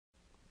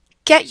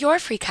Get your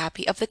free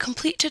copy of the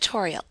complete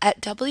tutorial at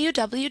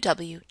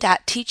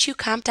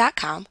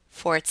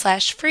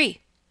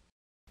www.teachucomp.com/free.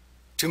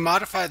 To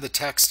modify the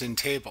text in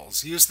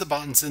tables, use the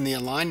buttons in the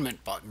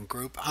Alignment button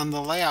group on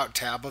the Layout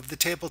tab of the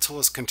Table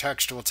Tools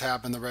Contextual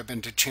tab in the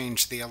ribbon to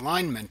change the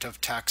alignment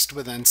of text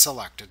within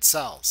selected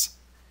cells.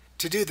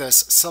 To do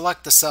this,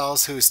 select the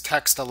cells whose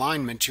text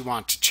alignment you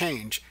want to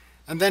change,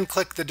 and then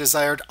click the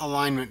desired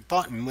Alignment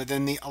button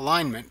within the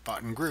Alignment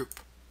button group.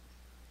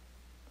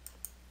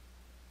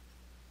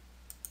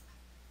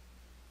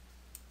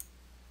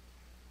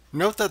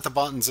 Note that the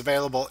buttons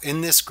available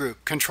in this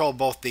group control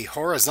both the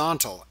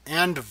horizontal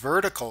and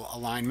vertical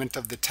alignment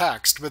of the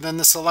text within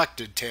the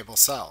selected table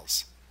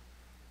cells.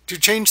 To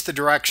change the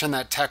direction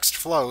that text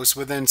flows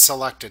within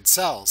selected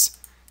cells,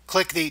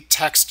 click the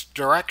Text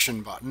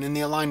Direction button in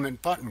the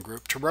Alignment button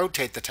group to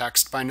rotate the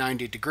text by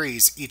 90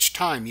 degrees each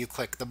time you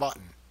click the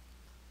button.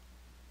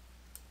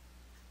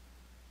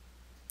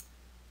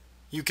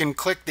 You can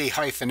click the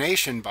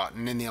Hyphenation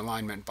button in the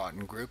Alignment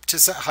button group to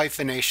set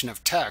hyphenation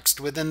of text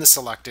within the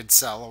selected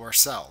cell or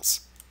cells.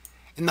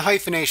 In the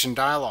Hyphenation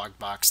dialog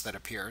box that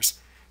appears,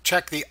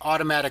 check the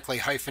Automatically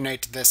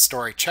Hyphenate This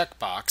Story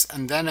checkbox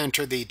and then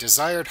enter the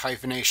desired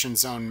hyphenation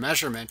zone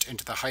measurement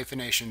into the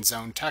hyphenation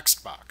zone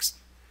text box.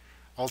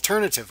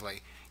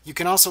 Alternatively, you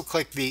can also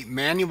click the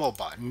Manual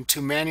button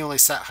to manually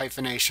set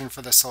hyphenation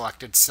for the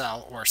selected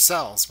cell or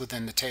cells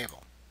within the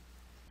table.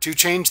 To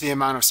change the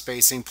amount of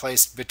spacing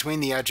placed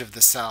between the edge of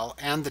the cell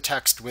and the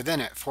text within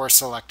it for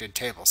selected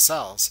table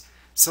cells,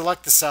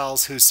 select the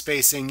cells whose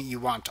spacing you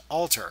want to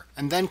alter,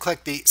 and then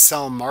click the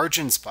Cell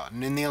Margins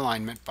button in the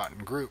Alignment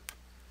button group.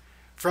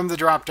 From the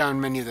drop-down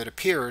menu that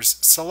appears,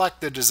 select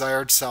the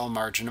desired cell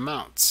margin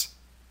amounts.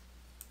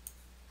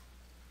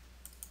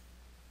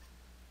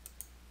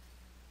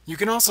 You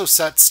can also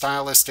set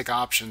stylistic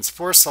options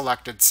for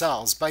selected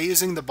cells by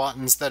using the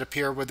buttons that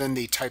appear within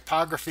the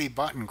Typography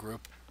button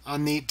group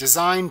on the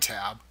Design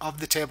tab of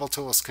the Table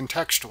Tools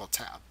Contextual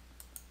tab.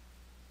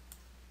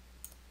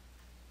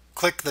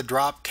 Click the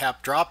Drop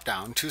Cap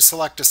drop-down to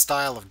select a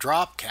style of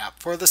drop cap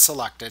for the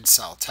selected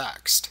cell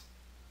text.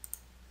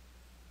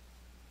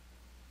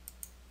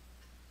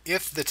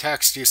 If the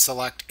text you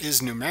select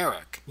is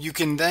numeric, you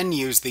can then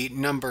use the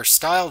Number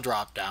Style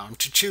drop-down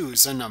to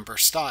choose a number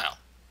style.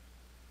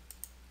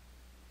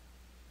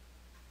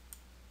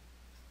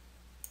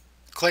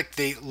 Click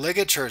the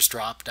Ligatures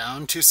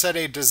drop-down to set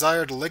a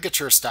desired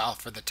ligature style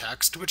for the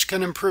text, which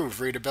can improve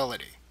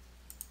readability.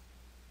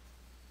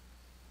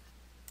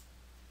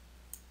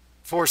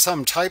 For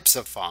some types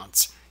of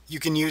fonts, you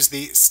can use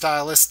the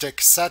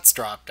Stylistic Sets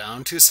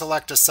drop-down to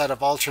select a set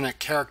of alternate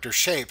character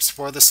shapes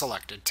for the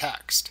selected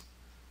text.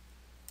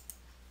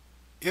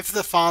 If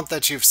the font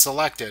that you've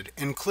selected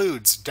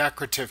includes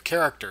decorative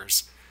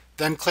characters,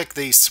 then click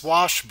the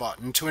Swash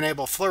button to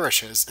enable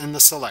flourishes in the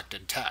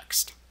selected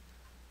text.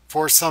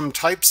 For some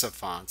types of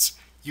fonts,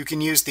 you can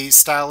use the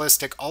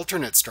Stylistic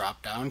Alternates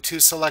drop-down to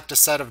select a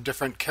set of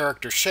different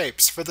character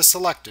shapes for the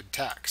selected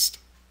text.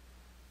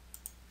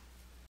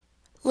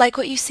 Like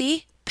what you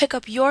see? Pick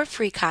up your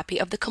free copy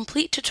of the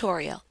complete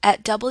tutorial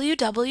at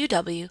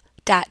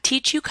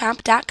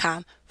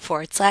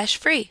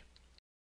www.teachucomp.com/free.